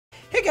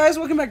Hey guys,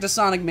 welcome back to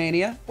Sonic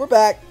Mania. We're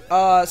back.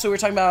 So we're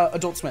talking about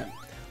Adult Swim.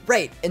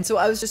 Right, and so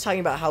I was just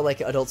talking about how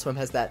like Adult Swim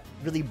has that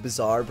really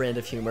bizarre brand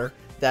of humor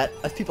that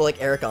people like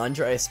Eric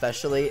Andre,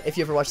 especially. If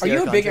you ever watched the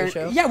Eric Andre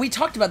show, yeah, we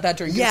talked about that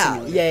during.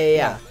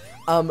 Yeah.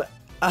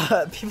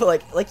 People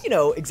like you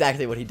know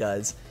exactly what he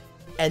does,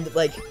 and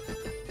like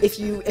if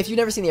you've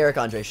never seen the Eric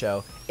Andre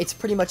show, it's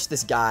pretty much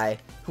this guy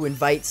who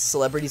invites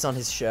celebrities on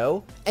his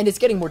show, and it's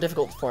getting more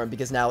difficult for him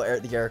because now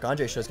the Eric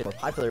Andre show is getting more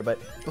popular. But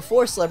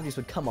before, celebrities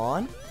would come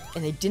on,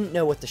 and they didn't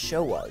know what the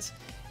show was,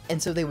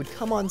 and so they would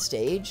come on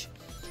stage,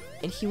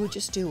 and he would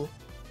just do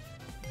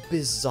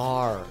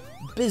bizarre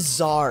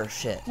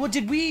shit. Well,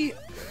 did we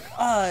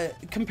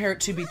compare it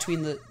to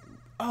between the?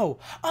 Oh,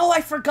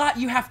 I forgot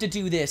you have to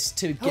do this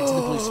to get to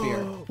the blue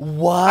sphere.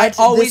 What?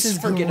 I always this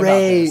is forget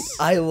great. about this.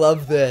 I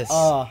love this.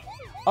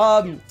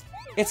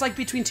 It's like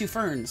Between Two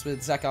Ferns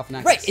with Zach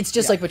Galifianakis. Right, it's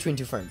just like Between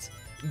Two Ferns.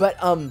 But,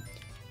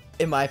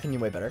 in my opinion,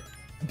 way better.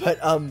 But,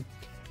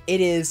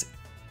 it is...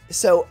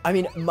 So, I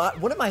mean,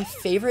 one of my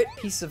favorite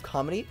pieces of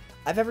comedy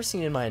I've ever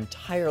seen in my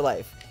entire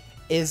life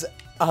is,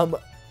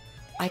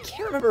 I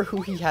can't remember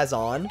who he has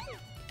on.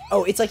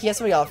 Oh, it's like he has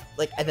somebody off,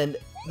 like, and then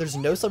there's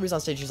no celebrities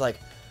on stage. He's like,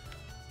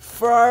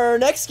 for our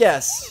next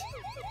guest,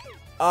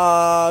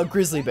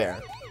 grizzly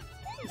bear.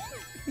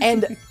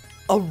 And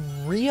a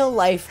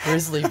real-life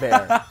grizzly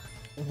bear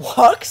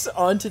walks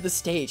onto the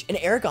stage, and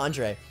Eric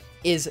Andre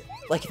is,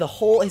 like,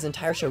 his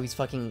entire show, he's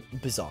fucking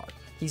bizarre.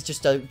 He's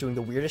just doing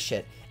the weirdest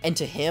shit, and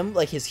to him,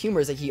 like, his humor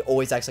is that he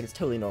always acts like it's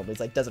totally normal.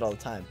 He's like, does it all the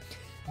time.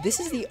 This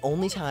is the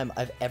only time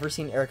I've ever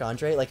seen Eric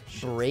Andre, like,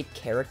 break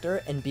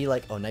character and be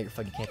like, oh, now you're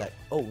fucking can't that.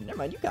 Oh, never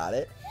mind, you got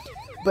it.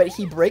 But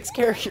he breaks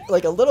character,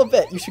 like, a little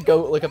bit. You should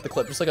go look up the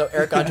clip. Just look up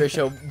Eric Andre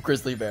show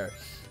grizzly bear.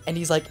 And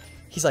he's like,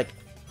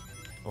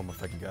 oh my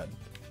fucking god.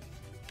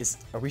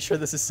 Are we sure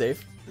this is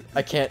safe?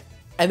 I can't.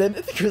 And then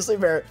the grizzly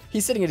bear,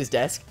 he's sitting at his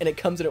desk, and it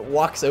comes and it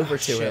walks over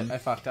to him. I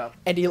fucked up.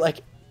 And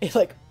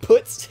it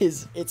puts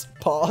its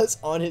paws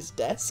on his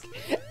desk,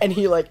 and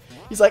he's like,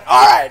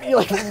 all right, and he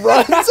like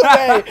runs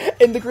away,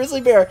 and the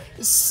grizzly bear,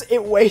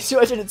 it weighs too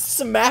much, and it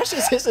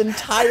smashes his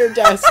entire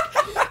desk,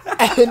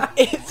 and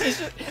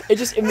it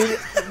just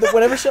immediately,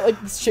 whenever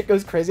shit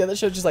goes crazy on that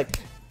show, it's just like,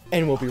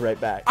 and we'll be right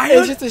back.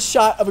 It's just a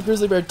shot of a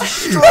grizzly bear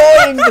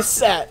destroying the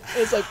set.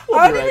 It's like, we'll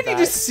be right back. I don't even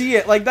need to see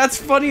it. Like, that's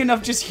funny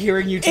enough just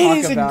hearing you talk about it.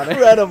 It is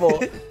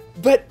incredible.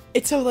 But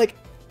it's so, like,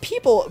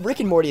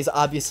 Rick and Morty is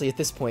obviously, at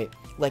this point,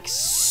 like,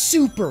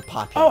 super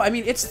popular. Oh, I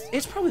mean,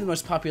 it's probably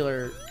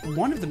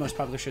one of the most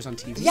popular shows on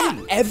TV.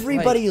 Yeah,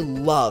 everybody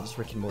loves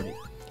Rick and Morty.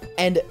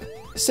 And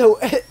so,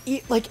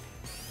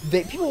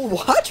 people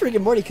watch Rick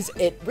and Morty because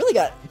it really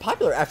got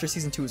popular after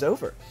season 2 was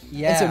over.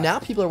 Yeah. And so now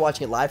people are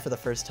watching it live for the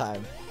first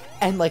time.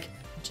 And, like,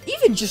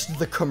 even just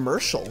the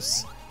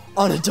commercials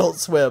on Adult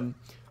Swim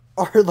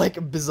are,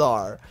 like,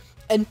 bizarre.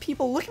 And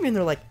people look at me and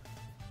they're like,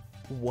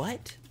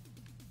 what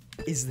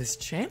is this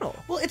channel?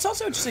 Well, it's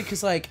also interesting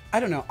because, like, I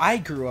don't know, I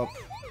grew up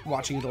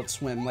watching Adult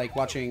Swim, like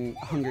watching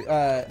Hunger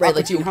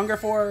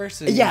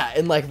Force,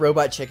 and like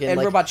Robot Chicken,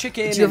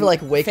 Did you ever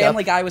like wake up?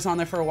 Family Guy was on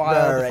there for a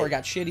while before it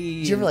got shitty.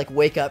 Did you ever like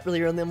wake up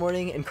really early in the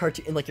morning and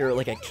you're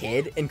like a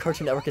kid and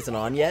Cartoon Network isn't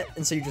on yet,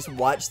 and so you just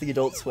watch the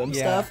Adult Swim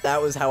stuff?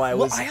 That was how I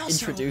was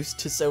introduced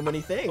to so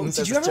many things.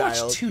 Did you ever watch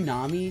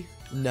Toonami?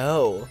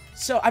 No.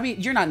 So, I mean,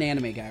 you're not an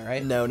anime guy,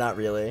 right? No, not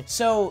really.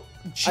 So,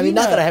 I mean,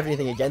 not that I have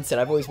anything against it.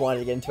 I've always wanted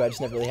to get into it. I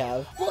just never really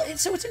have. Well,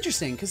 so it's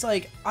interesting, because,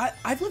 like,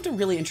 I've lived a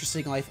really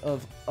interesting life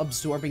of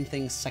absorbing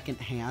things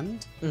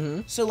secondhand.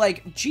 Mm-hmm. So,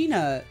 like,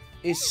 Gina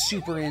is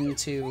super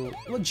into...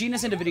 Well,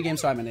 Gina's into video games,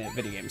 so I'm into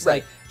video games.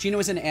 Right. Like, Gina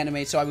was into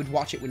anime, so I would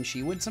watch it when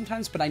she would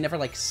sometimes, but I never,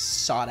 like,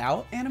 sought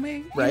out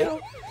anime, right. You know?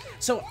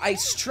 So I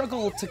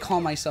struggle to call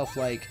myself,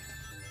 like,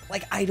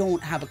 I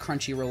don't have a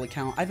Crunchyroll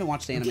account. I haven't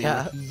watched anime in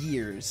like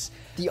years.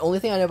 The only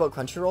thing I know about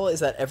Crunchyroll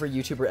is that every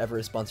YouTuber ever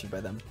is sponsored by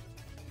them.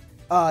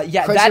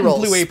 Yeah, that and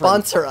Blue Apron.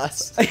 Sponsor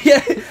us.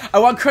 Yeah, I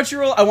want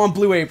Crunchyroll, I want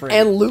Blue Apron.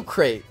 And Loot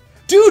Crate.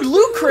 Dude,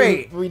 Loot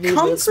Crate! We need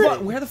Loot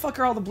Crate. Where the fuck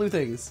are all the blue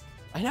things?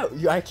 I know,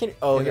 I can't...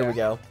 Oh, here we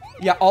go.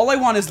 Yeah, all I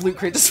want is Loot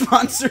Crate to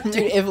sponsor me.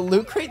 Dude, if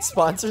Loot Crate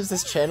sponsors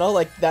this channel,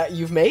 like, that,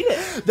 you've made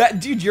it.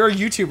 Dude, you're a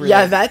YouTuber.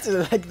 Yeah, that's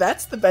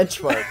the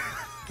benchmark.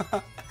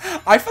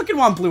 I fucking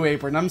want Blue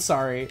Apron, I'm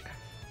sorry.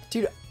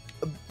 Dude,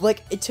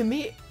 like, to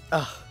me...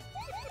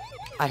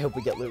 I hope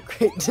we get Loot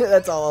Crate.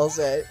 That's all I'll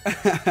say.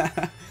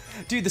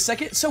 Dude, the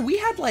second... So we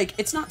had, like...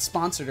 It's not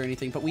sponsored or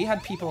anything, but we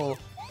had people...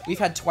 We've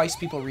had twice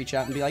people reach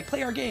out and be like,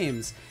 play our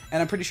games.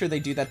 And I'm pretty sure they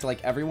do that to,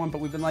 like, everyone,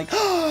 but we've been like,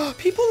 oh,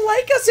 people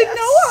like us and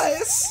know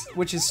us!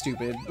 Which is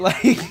stupid.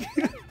 Like...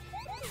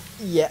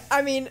 Yeah,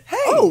 I mean... Hey!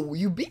 Oh,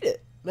 you beat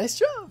it. Nice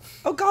job.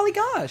 Oh, golly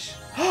gosh.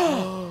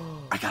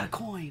 I got a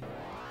coin.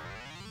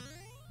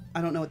 I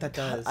don't know what that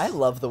does. I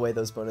love the way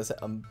those bonus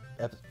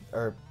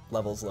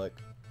levels look.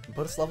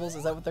 Bonus levels?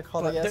 Is that what they're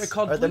called, I guess? They're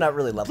called they're not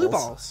really levels. Blue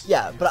balls.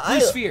 Yeah, but blue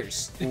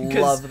spheres.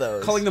 Love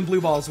those. Calling them blue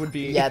balls would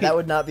be... Yeah, that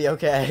would not be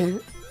okay.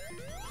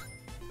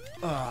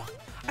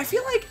 I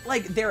feel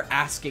like they're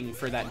asking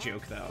for that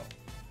joke, though.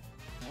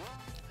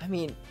 I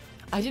mean,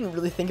 I didn't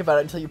really think about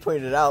it until you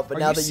pointed it out, but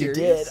now that you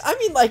serious? did, I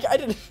mean, like, I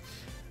didn't.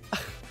 I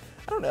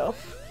don't know.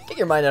 Get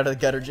your mind out of the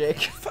gutter,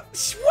 Jake.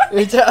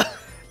 What?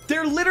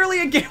 They're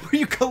literally a game where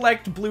you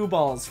collect blue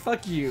balls.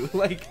 Fuck you.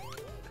 Like,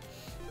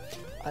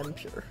 I'm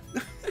pure.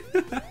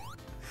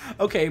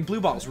 okay,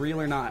 blue balls, real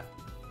or not?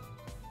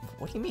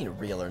 What do you mean,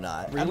 real or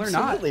not? Real or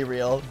not? Absolutely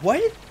real.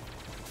 What?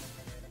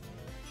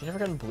 You never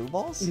gotten blue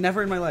balls?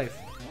 Never in my life.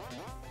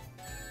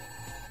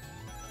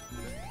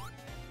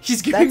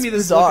 He's giving That's me this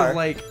bizarre. look of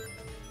like.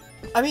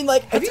 I mean,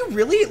 like, Have you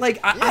really? Like,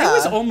 I Yeah.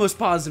 was almost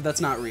positive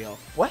that's not real.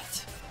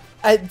 what?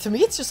 To me,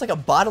 it's just like a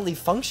bodily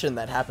function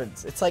that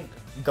happens. It's like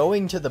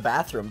going to the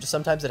bathroom. Just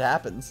sometimes it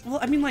happens. Well,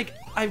 I mean, like,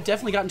 I've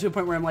definitely gotten to a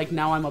point where I'm like,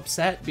 now I'm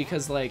upset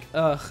because, like,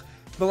 ugh.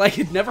 But, like,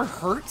 it never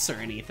hurts or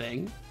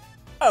anything.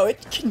 Oh,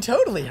 it can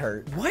totally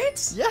hurt.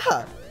 What?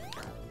 Yeah.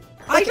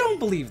 I don't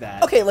believe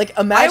that. Okay, like,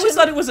 I imagine. always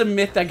thought it was a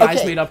myth that guys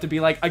Okay. made up to be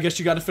like, I guess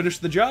you gotta finish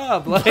the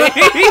job. Like,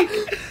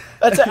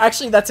 That's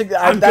I'm that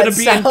gonna be in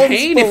sounds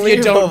pain if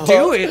you don't do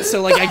believable. it.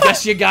 So, like, I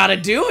guess you gotta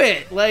do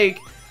it. Like,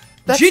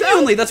 That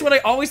genuinely, that's what I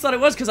always thought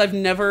it was because I've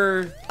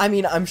never. I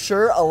mean, I'm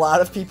sure a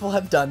lot of people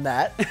have done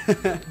that,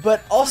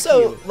 but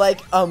also,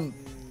 like, I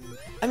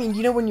mean,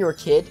 you know when you were a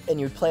kid and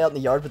you would play out in the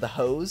yard with a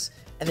hose,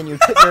 and then you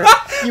would put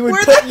your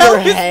Where the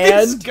hell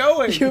is this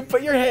going? you would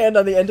put your hand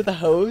on the end of the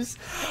hose,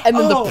 and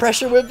then Oh, the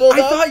pressure would build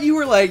I up. thought you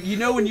were like, you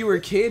know, when you were a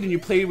kid and you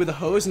played with a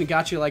hose and it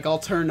got you like all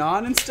turned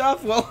on and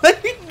stuff. Well,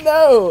 like,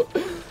 No,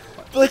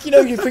 but, like, you know,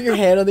 you put your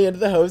hand on the end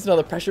of the hose and all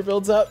the pressure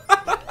builds up.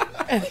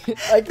 And,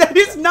 like, that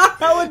is not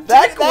how a dick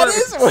that works.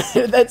 is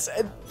what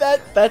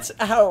that's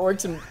how it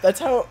works, and that's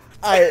how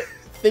I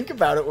think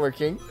about it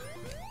working.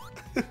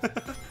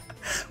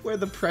 Where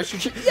the pressure,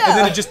 Yeah. and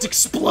then it just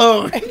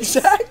explodes.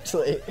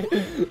 Exactly.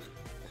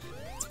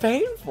 It's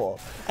painful.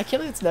 I can't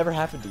believe it's never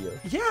happened to you.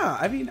 Yeah,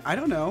 I mean, I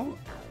don't know.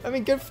 I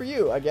mean, good for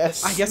you, I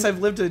guess. I guess I've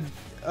lived a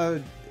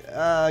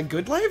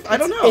good life. I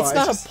don't know. It's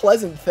not a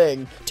pleasant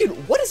thing, dude.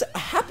 What is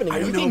happening? I Are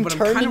don't you know, being but I'm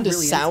turned kinda into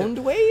really into sound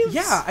it. waves?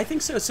 Yeah, I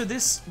think so. So the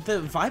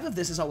vibe of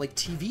this is all like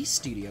TV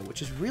studio,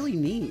 which is really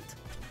neat.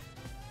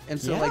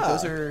 And so like Yeah.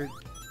 those are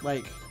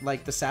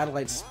like the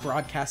satellites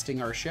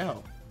broadcasting our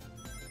show.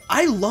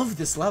 I love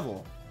this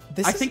level.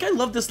 I think I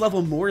love this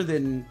level more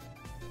than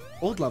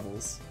old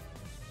levels.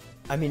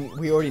 I mean,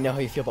 we already know how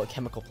you feel about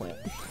Chemical Plant.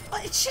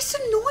 It's just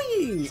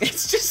annoying.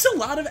 It's just a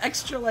lot of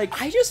extra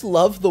like. I just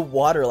love the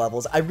water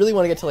levels. I really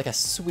want to get to like a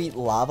sweet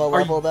lava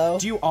level, though.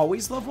 Do you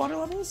always love water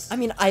levels? I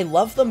mean, I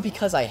love them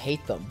because I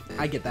hate them.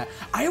 I get that.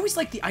 I always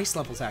like the ice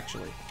levels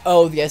actually.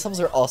 Oh, the ice levels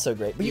are also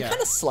great, but you Yeah.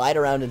 kind of slide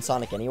around in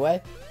Sonic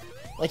anyway.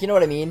 Like, you know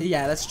what I mean?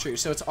 Yeah, that's true.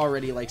 So it's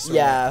already like sort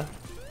Yeah. of.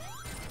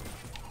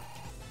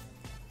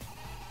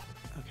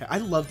 Okay, I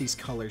love these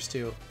colors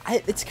too.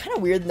 It's kind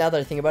of weird now that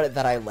I think about it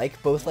that I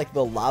like both like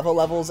the lava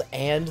levels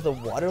and the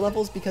water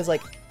levels because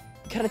like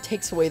it kind of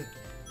takes away.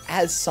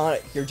 As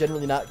Sonic, you're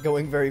generally not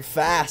going very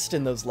fast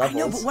in those levels. I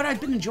know, but what I've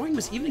been enjoying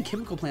was even in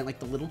Chemical Plant, like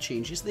the little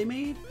changes they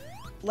made,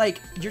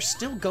 like you're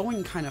still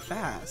going kind of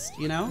fast,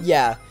 you know?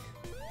 Yeah.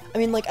 I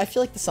mean, like, I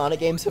feel like the Sonic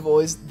games have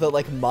always, the,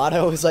 like,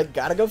 motto is, like,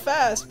 gotta go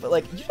fast, but,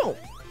 like, you don't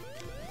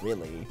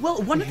really.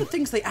 Well, one of the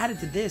things they added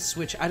to this,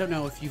 which I don't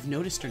know if you've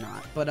noticed or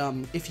not, but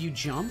if you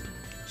jump,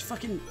 just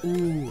fucking,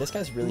 ooh. This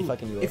guy's really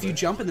fucking you If over. you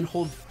jump and then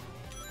hold,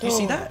 do you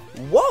see that?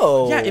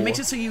 Whoa! Yeah, it makes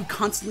it so you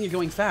constantly are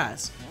going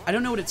fast. I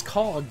don't know what it's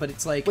called, but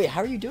it's like, Wait,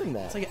 how are you doing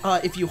that? it's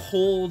like if you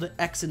hold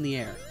X in the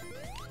air,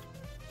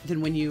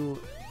 then when you,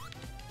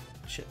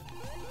 shit,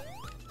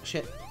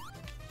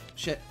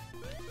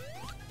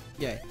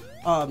 yay.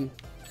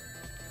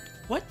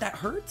 What? That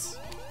hurts?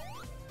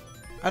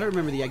 I don't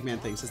remember the Eggman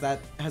things. Has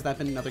that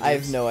been another game? I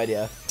have no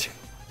idea.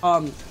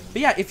 But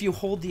yeah, if you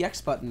hold the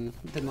X button,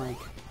 then like,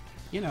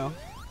 you know.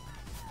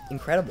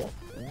 Incredible.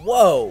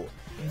 Whoa!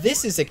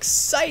 This is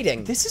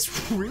exciting! This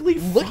is really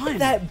Look fun. at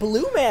that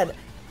blue man!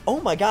 Oh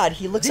my god,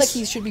 he looks This- like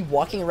he should be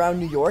walking around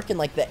New York in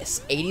like the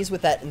 80s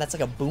with that, and that's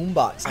like a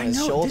boombox on I his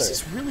know, shoulder. this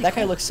is really That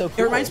guy cool. looks so cool.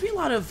 It reminds me a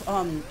lot of,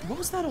 what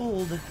was that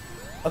old...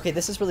 Okay,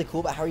 this is really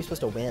cool, but how are you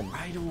supposed to win?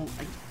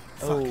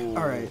 Fuck. Oh.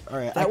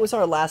 Alright. That was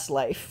our last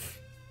life.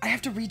 I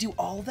have to redo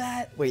all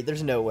that? Wait,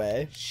 there's no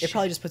way. Shit. It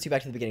probably just puts you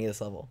back to the beginning of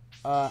this level.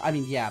 I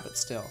mean, yeah, but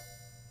still.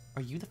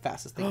 Are you the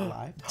fastest thing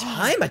alive?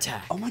 Time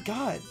attack! Oh my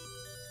god.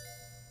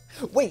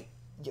 Wait,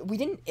 we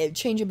didn't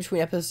change in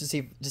between episodes to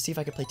see if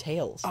I could play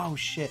Tails. Oh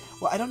shit.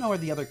 Well, I don't know where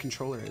the other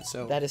controller is,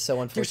 so... That is so There's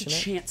a unfortunate.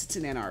 chance it's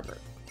in Ann Arbor.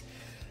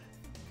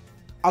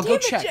 I'll Damn go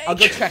it, check.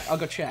 Jake. I'll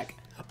go check.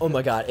 Oh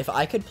my god, if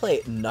I could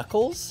play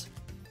Knuckles,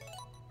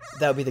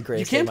 that would be the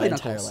greatest can thing of my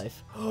play entire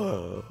Knuckles.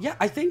 life. Yeah,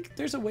 I think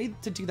there's a way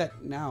to do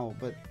that now,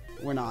 but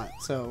we're not.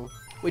 So,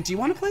 wait, do you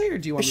want to play or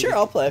do you want me Sure, to...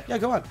 I'll play. Yeah,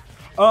 go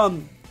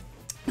on.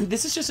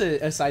 This is just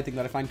a side thing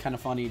that I find kind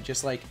of funny,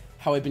 just like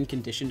how I've been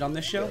conditioned on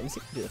this show. Let me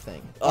see if I can do the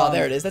thing. Oh,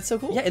 there it is. That's so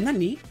cool. Yeah, isn't that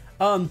neat?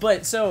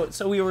 But so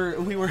we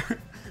were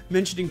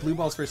mentioning blue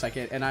balls for a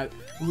second, and I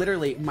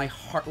literally my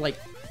heart like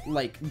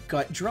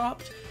gut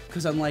dropped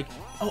because I'm like,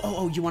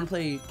 oh, you want to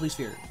play Blue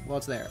Sphere? Well,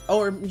 it's there. Oh,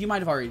 or you might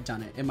have already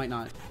done it. It might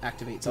not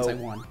activate since I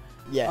won.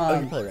 Yeah,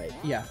 you play right.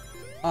 Yeah.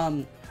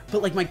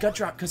 but like my gut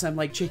dropped because I'm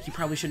like, Jake, you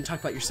probably shouldn't talk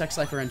about your sex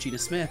life around Gina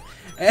Smith.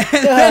 And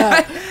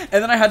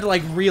then I had to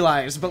like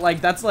realize, but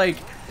like that's like,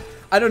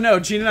 I don't know.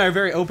 Gina and I are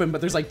very open,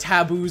 but there's like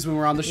taboos when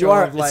we're on the show. You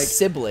are of, like,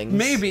 siblings.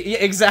 Maybe, yeah,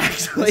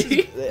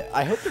 exactly.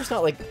 I hope there's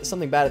not like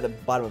something bad at the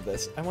bottom of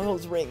this. I want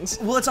those rings.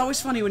 Well, it's always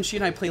funny when she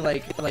and I play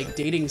like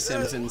dating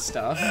sims and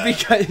stuff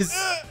because.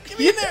 Get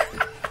me in there!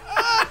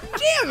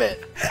 Damn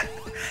it!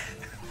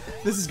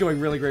 This is going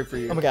really great for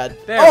you. Oh my god.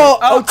 There.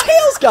 Oh,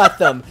 Tails got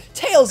them!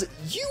 Tails,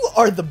 you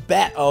are the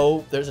bat.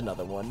 Oh, there's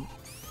another one.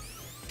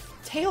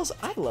 Tails,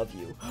 I love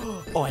you.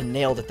 Oh, I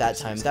nailed it that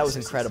time. That was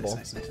incredible.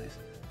 Nice.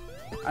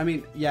 I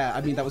mean, yeah,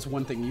 that was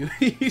one thing you,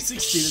 you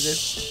succeeded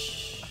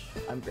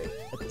in. I'm great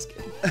at this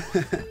game.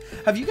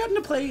 Have you gotten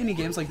to play any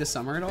games like this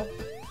summer at all?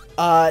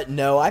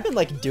 No, I've been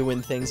like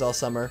doing things all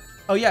summer.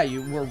 Oh yeah,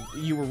 you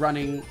were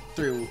running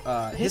through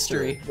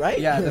history, right?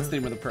 Yeah, that's the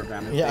name of the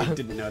program. If Yeah. they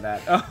didn't know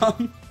that.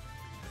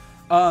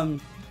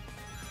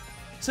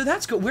 So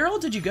that's good. Where all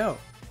did you go?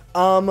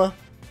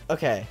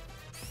 Okay,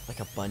 like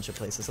a bunch of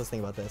places. Let's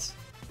think about this.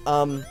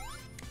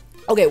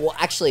 Okay, well,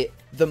 actually,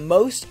 the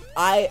most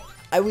I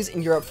was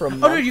in Europe for a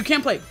month. Oh no, you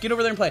can't play. Get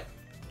over there and play.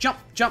 Jump.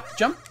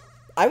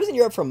 I was in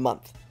Europe for a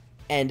month,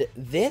 and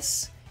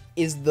this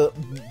is the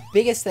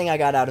biggest thing I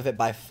got out of it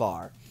by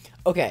far.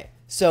 Okay,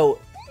 so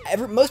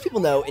most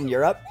people know in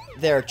Europe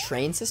their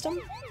train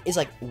system is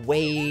like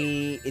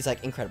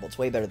incredible. It's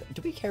way better.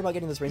 Do we care about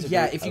getting those rings?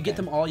 Yeah, if you get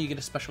them all, you get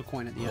a special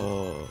coin at the end.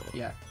 Oh.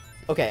 Yeah.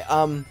 Okay,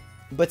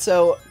 but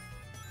so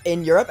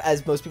in Europe,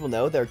 as most people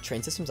know, their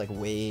train system's like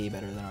way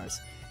better than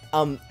ours.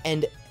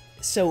 And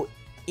so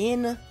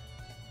in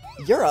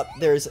Europe,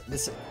 there's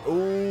this.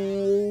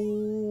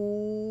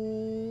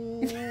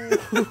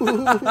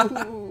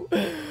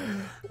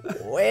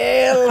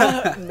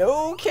 Well,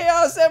 no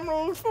Chaos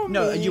Emerald for me.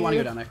 No, you want to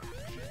go down there.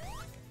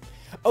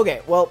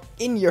 Okay, well,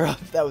 in Europe,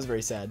 that was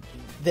very sad.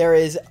 There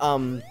is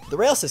the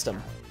rail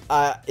system.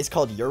 It's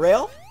called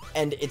Eurail,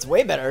 and it's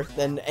way better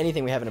than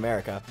anything we have in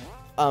America.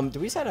 Do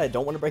we decide I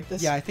don't want to break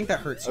this? Yeah, I think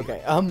that hurts you.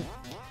 Okay.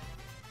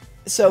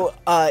 So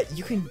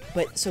you can,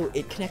 so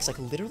it connects like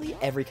literally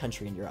every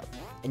country in Europe,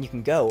 and you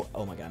can go.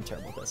 Oh my god, I'm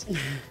terrible at this.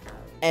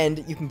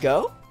 And you can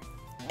go,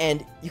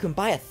 and you can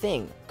buy a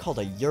thing called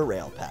a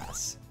Eurail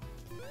pass,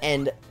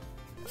 and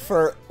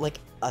for like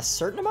a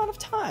certain amount of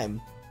time,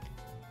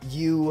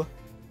 you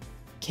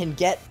can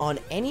get on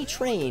any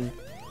train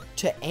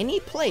to any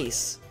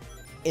place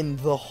in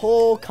the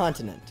whole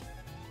continent.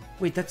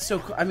 Wait, that's so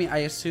cool. I mean, I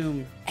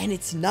assume... And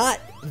it's not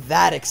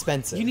that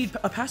expensive. You need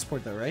a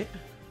passport, though, right?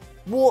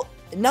 Well,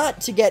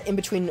 not to get in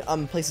between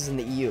places in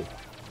the EU.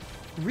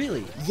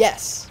 Really?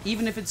 Yes.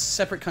 Even if it's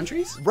separate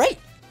countries? Right.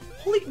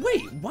 Holy...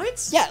 Wait,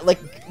 what? Yeah, like,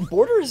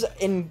 borders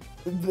in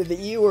the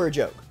EU are a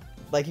joke.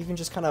 Like, you can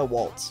just kind of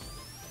waltz.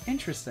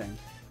 Interesting.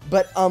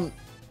 But,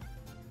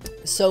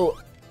 so,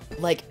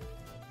 like,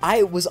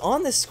 I was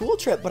on this school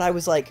trip, but I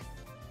was like,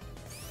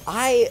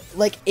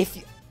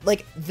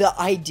 like, the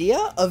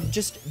idea of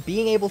just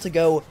being able to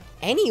go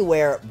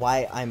anywhere,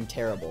 why, I'm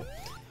terrible.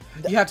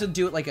 You have to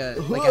do it like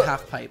a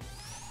half pipe.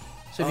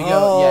 So if you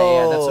go,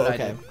 yeah, that's what I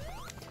do.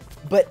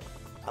 But,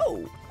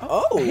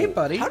 hey,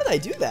 buddy. How did I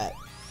do that?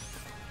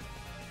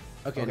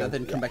 Okay, now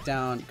then come back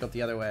down, go up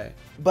the other way.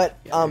 But,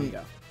 Yeah, there you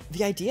go.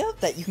 the idea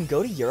that you can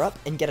go to Europe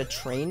and get a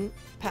train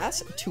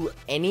pass to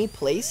any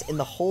place in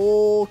the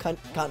whole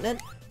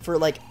continent for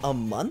like a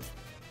month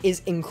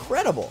is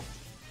incredible.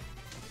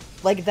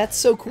 Like, that's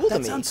so cool to me.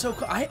 That sounds so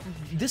cool.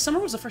 This summer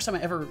was the first time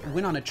I ever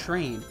went on a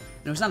train. And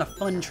it was not a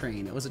fun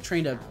train. It was a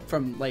train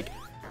from like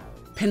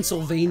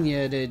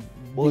Pennsylvania to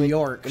New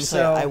York.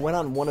 So I went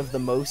on one of the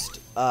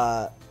most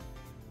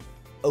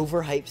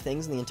overhyped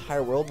things in the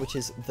entire world, which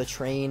is the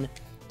train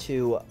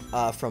to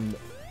from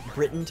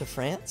Britain to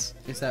France.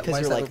 Why is that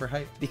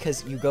overhyped?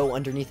 Because you go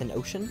underneath an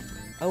ocean.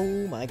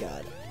 Oh my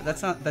god.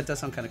 That does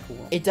sound kind of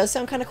cool. It does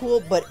sound kind of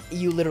cool, but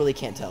you literally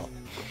can't tell.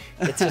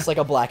 It's just like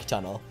a black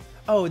tunnel.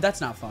 Oh, that's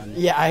not fun.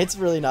 Yeah, it's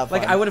really not fun.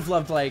 Like, I would have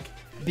loved, like,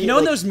 you know,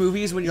 in those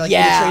movies when you're like in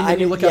Yeah, the train and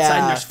you look outside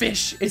and yeah. there's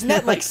fish? Isn't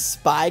that like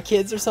Spy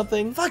Kids or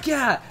something? Fuck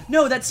yeah!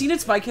 No, that scene in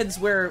Spy Kids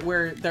where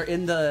they're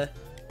in the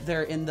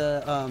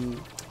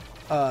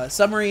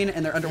submarine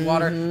and they're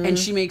underwater and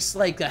she makes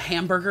like a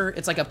hamburger.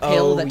 It's like a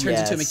pill that turns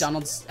into a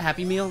McDonald's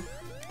Happy Meal.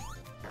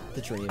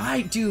 The dream.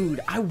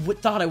 Dude, I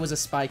thought I was a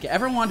Spy Kid.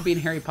 Everyone wanted to be in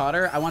Harry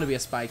Potter. I want to be a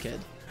Spy Kid.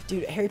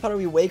 Dude, Harry Potter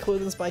would be way cooler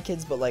than Spy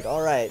Kids, but like,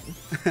 all right.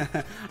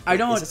 I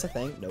don't. Is this a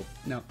thing? Nope.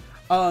 No.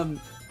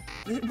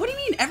 What do you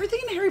mean? Everything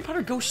in Harry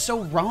Potter goes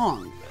so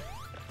wrong.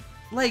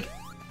 Like,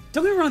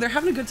 don't get me wrong, they're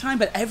having a good time,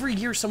 but every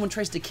year someone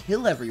tries to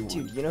kill everyone.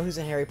 Dude, you know who's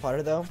in Harry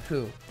Potter though?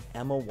 Who?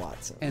 Emma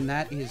Watson. And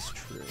that is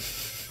true.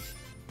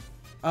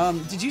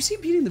 Did you see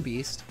Beauty and the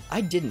Beast?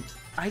 I didn't.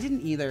 I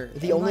didn't either.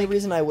 The only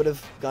reason I would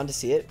have gone to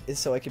see it is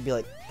so I could be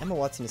like, Emma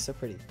Watson is so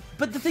pretty.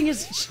 But the thing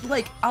is,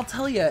 like, I'll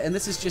tell you, and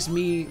this is just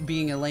me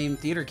being a lame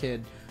theater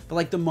kid, but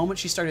like the moment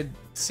she started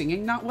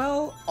singing not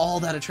well,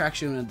 all that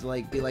attraction would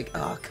like be like,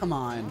 oh, come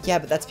on. Yeah,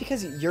 but that's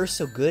because you're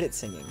so good at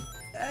singing.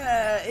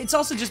 It's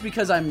also just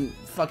because I'm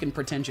fucking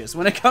pretentious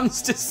when it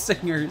comes to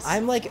singers.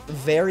 I'm like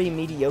very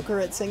mediocre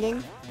at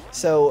singing,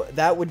 so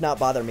that would not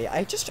bother me.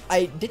 I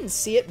didn't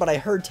see it, but I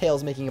heard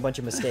Tails making a bunch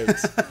of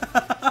mistakes.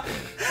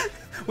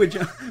 Which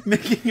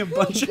making a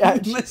bunch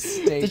of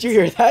mistakes. Did you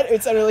hear that?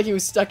 It sounded like he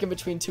was stuck in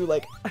between two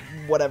like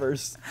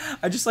whatevers.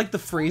 I just like the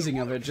phrasing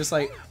of it. Just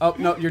like, oh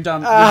no, you're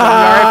done. You're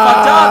already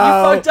fucked up.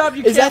 You fucked up.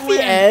 You Is can't that win.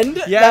 the end?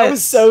 Yes. That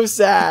was so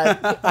sad.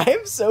 I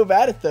am so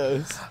bad at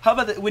those. How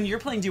about that? When you're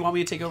playing, do you want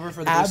me to take over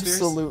for the Ghost Spheres?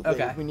 Absolutely.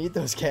 Okay. We need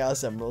those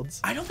Chaos Emeralds.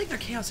 I don't think they're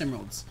Chaos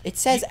Emeralds. It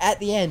says at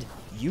the end,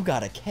 you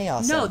got a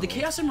Chaos No, Emerald. the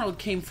Chaos Emerald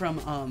came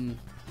from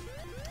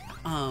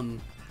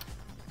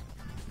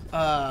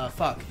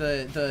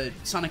the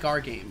Sonic R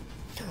game.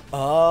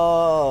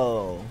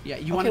 Oh. Yeah,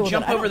 you want to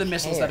jump over the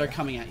missiles that are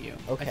coming at you.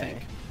 Okay. I think.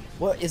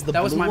 What is the That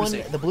blue was my one?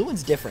 mistake. The blue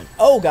one's different.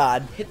 Oh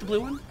god. Hit the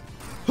blue one.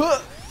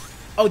 Huh.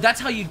 Oh, that's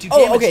how you do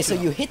damage. Oh, okay. to So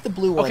them. you hit the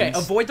blue ones. Okay,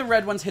 avoid the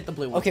red ones. Hit the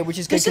blue ones. Okay, which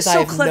is good This because is I so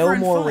have clever no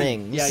and more fun.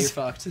 rings. Yeah, you're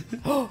fucked.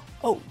 Oh.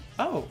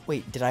 Oh.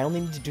 Wait, did I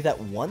only need to do that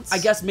once? I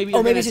guess maybe. Oh,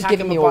 You're maybe gonna it's just attack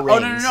giving them me with more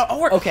Oh rings. no.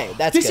 Oh, okay,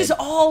 that's This good. is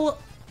all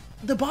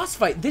the boss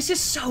fight. This is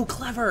so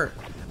clever.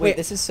 Wait,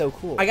 this is so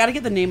cool. I gotta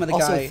get the name of the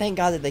also, guy. thank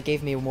God that they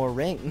gave me more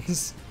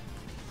rings.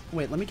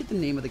 Wait, let me get the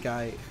name of the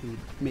guy who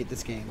made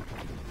this game.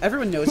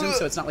 Everyone knows him,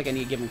 so it's not like I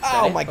need to give him credit.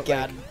 Oh my but,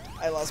 god.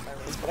 like, I lost my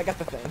rings, but I got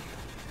the thing.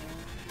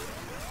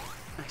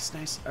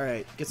 nice. All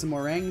right, get some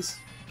more rings.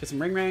 Get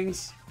some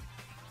rings.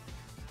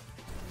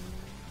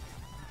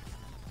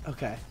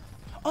 Okay.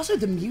 Also,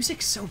 the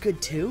music's so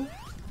good too.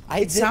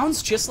 It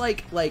sounds just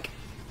like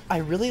I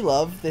really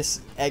love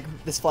this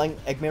flying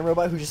Eggman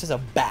robot who just has a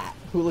bat,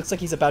 who looks like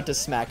he's about to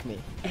smack me.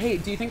 Hey,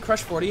 do you think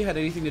Crush 40 had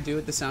anything to do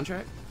with the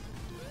soundtrack?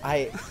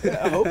 I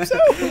hope so.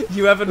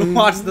 You haven't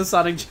watched the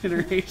Sonic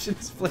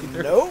Generations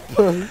playthrough.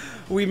 Nope.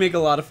 We make a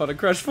lot of fun of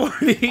Crush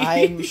 40.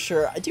 I'm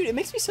sure, dude. It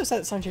makes me so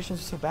sad that Sonic Generations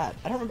was so bad.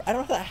 I don't know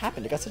how that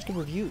happened. It got such good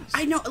reviews.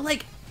 I know,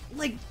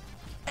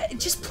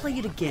 just play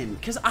it again,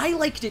 because I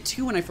liked it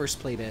too when I first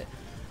played it.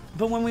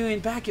 But when we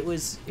went back, it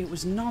was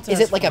not as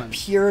Is it like fun. a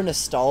pure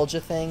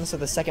nostalgia thing? So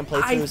the second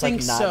playthrough is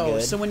like not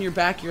good. So when you're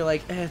back, you're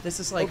like, this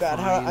is like. Oh god,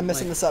 fine. I'm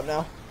messing this up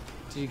now.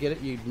 Did you get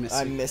it? You missed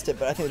I it. missed it,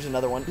 but I think there's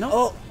another one. No.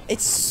 Oh,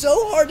 it's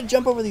so hard to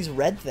jump over these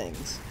red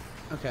things.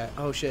 Okay.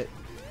 Oh shit.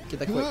 Get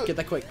that quick. Get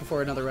that quick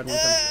before another red one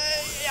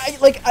comes.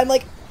 I'm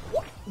like,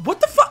 What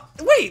the fuck?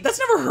 Wait, that's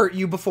never hurt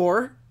you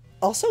before.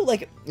 also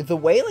like the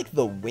way like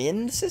the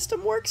wind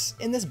system works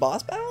in this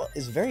boss battle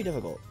is very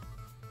difficult.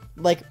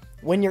 Like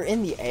when you're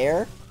in the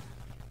air,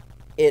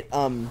 it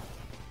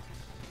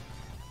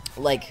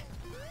like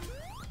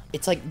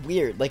it's like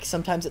weird. Like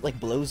sometimes it like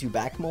blows you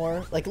back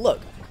more. Like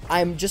look,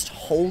 I'm just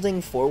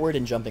holding forward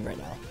and jumping right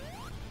now.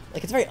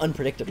 Like it's very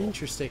unpredictable.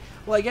 Interesting.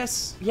 Well, I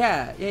guess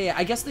yeah.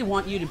 I guess they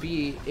want you to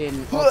be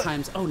in all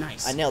times. Oh,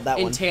 nice. I nailed that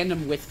in one.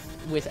 tandem with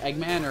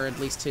Eggman, or at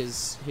least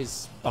his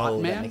bot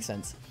man. That makes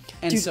sense.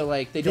 And Dude, so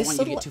like they don't this want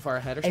you to little get too far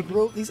ahead or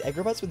something. These egg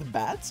robots with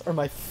bats are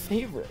my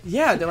favorite.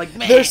 Yeah, they're like,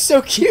 man. They're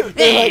so cute.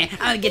 They're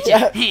like, I'll get you.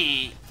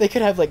 yeah, they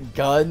could have like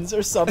guns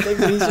or something,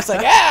 but he's just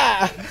like,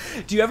 ah!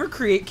 Do you ever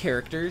create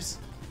characters,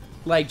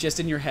 like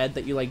just in your head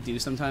that you like do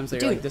sometimes?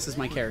 That you're like, this is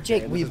my character.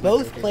 Jake, and we this is my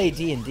both character. play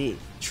D&D.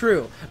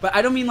 True, but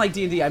I don't mean like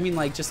D&D. I mean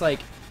like just like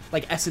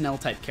SNL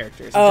type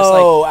characters. Oh, just,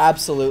 like,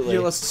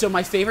 absolutely. So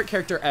my favorite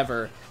character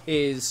ever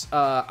is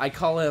I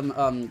call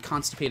him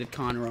Constipated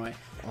Conroy.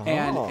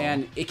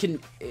 And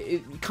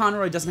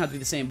Conroy doesn't have to be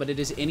the same, but it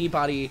is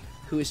anybody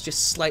who is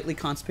just slightly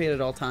constipated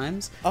at all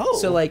times. Oh.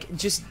 So like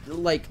just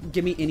like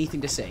give me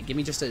anything to say. Give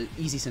me just an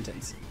easy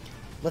sentence.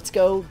 Let's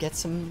go get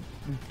some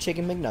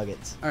chicken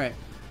McNuggets. All right.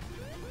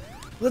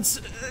 Let's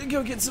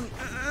go get some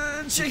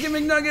chicken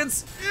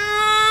McNuggets.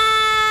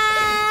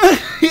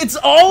 It's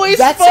always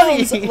That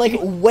funny. sounds like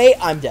way.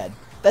 I'm dead.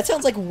 That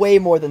sounds like way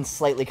more than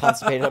slightly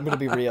constipated. I'm gonna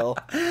be real.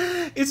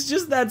 It's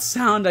just that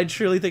sound I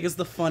truly think is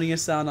the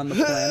funniest sound on the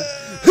planet.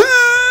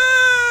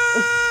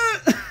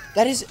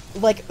 That is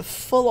like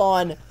full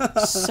on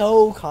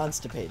so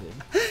constipated.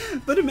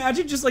 But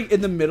imagine just like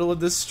in the middle of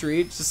the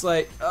street, just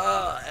like,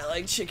 I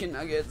like chicken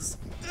nuggets.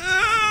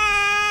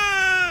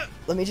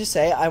 Let me just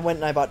say, I went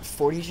and I bought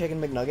 40 chicken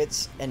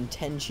McNuggets and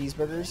 10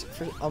 cheeseburgers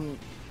for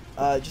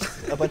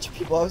just a bunch of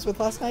people I was with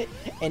last night,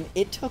 and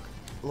it took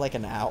like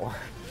an hour.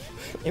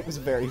 It was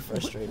very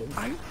frustrating.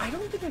 I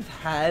don't think I've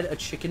had a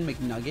chicken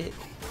McNugget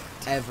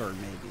ever,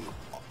 maybe.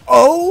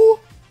 Oh!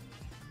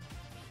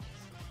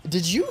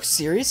 Did you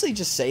seriously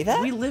just say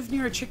that? We live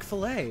near a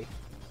Chick-fil-A.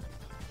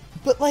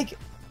 But like,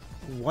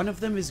 one of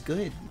them is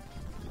good.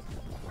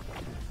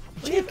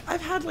 Like,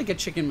 I've had like a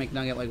chicken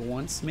McNugget like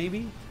once,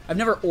 maybe. I've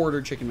never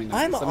ordered chicken McNuggets.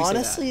 I'm let me say that.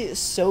 honestly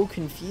so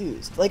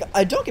confused. Like,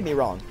 don't get me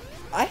wrong,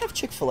 I have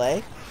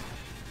Chick-fil-A.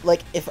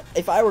 Like,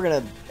 if I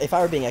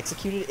were being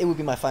executed, it would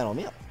be my final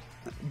meal.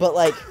 But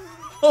like,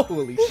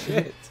 holy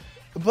shit.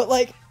 But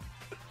like,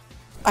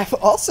 I've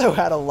also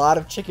had a lot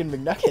of chicken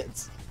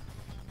McNuggets.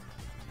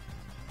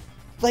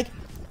 Like,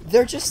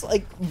 they're just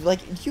like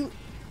you.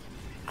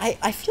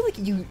 I feel like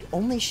you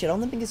only shit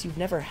on them because you've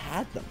never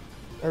had them,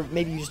 or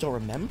maybe you just don't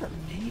remember.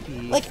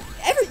 Maybe. Like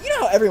you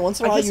know how every once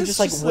in a I while guess you it's just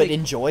like just, would like-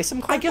 enjoy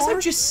some card I guess art?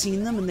 I've just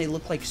seen them and they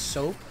look like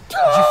soap.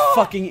 You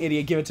fucking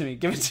idiot. Give it to me.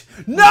 Give it to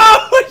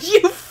No!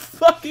 You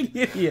fucking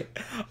idiot.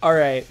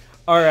 Alright.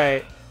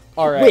 Alright.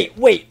 Alright.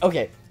 Wait,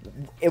 okay.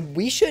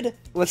 We should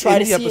Let's try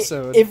end to the see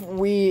episode.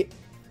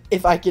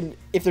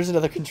 if there's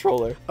another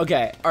controller.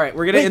 Okay. Alright.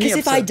 We're gonna Wait, end the because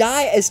episode. if I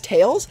die as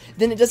Tails,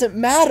 then it doesn't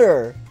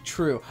matter.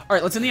 True.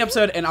 Alright, let's end the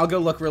episode and I'll go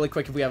look really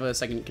quick if we have a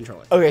second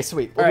controller. Okay,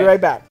 sweet. We'll be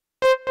Alright. right back.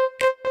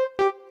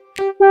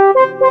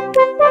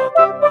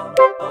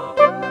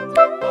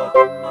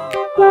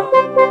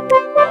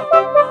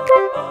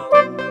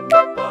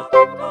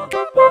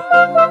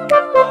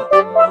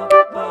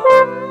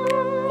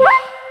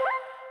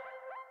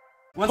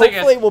 One second.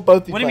 Hopefully we'll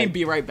both be What do you mean playing.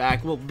 be right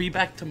back? We'll be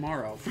back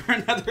tomorrow for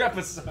another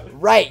episode.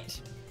 Right.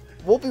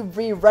 We'll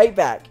be right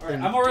back. Alright,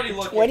 in I'm already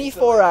looking.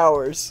 24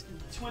 hours.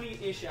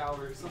 20-ish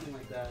hours, something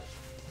like that.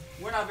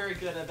 We're not very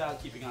good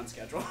about keeping on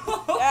schedule.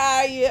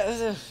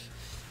 Yeah.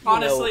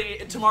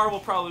 Honestly, tomorrow will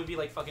probably be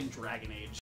like fucking Dragon Age.